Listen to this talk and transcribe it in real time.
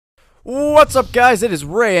What's up, guys? It is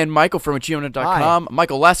Ray and Michael from Achievement.com.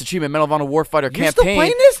 Michael, last achievement, Medal of Honor Warfighter campaign. You're still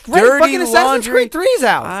playing this? Dirty fucking Assassin's Creed 3's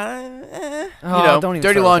out. Don't even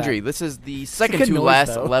Dirty Laundry. This is the second to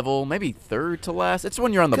last level, maybe third to last. It's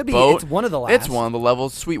when you're on the boat. It's one of the last. It's one of the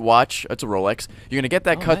levels. Sweet watch. It's a Rolex. You're going to get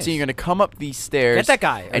that cutscene. Nice. You're going to come up these stairs. Get that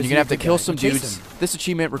guy. And you're going to have to kill some dudes. This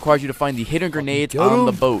achievement requires you to find the hidden grenades on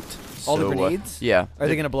the boat. All the grenades? Yeah. Are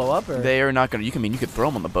they going to blow up? Or? They are not going to. You could throw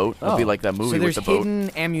them on the boat. It'll be like that movie with the boat. So there's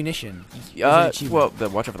hidden ammunition. Well,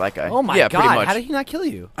 watch out for that guy. Oh my god. Pretty much. How did he not kill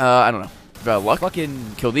you? I don't know. Luck.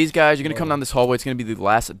 Fucking kill these guys. You're going to come down this hallway. It's going to be the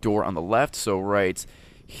last door on the left. So right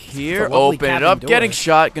here. Open it up. Getting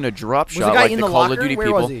shot. Going to drop shot like the Call of Duty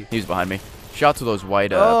people. He was behind me. Shot to those white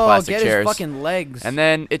plastic get chairs. His fucking legs. And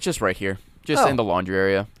then it's just right here. Just in the laundry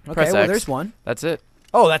area. Okay, Press well, X. there's one. That's it.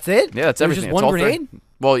 Oh, that's it? Yeah, that's everything. Just one grenade?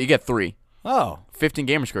 Well, you get 3. Oh. 15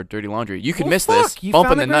 gamer score, Dirty Laundry. You could miss this. You Bump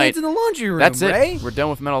found in the night. In the laundry room, that's it. Ray. We're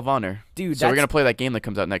done with Medal of Honor. Dude, so we're going to play that game that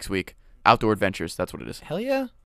comes out next week. Outdoor Adventures. That's what it is. Hell yeah.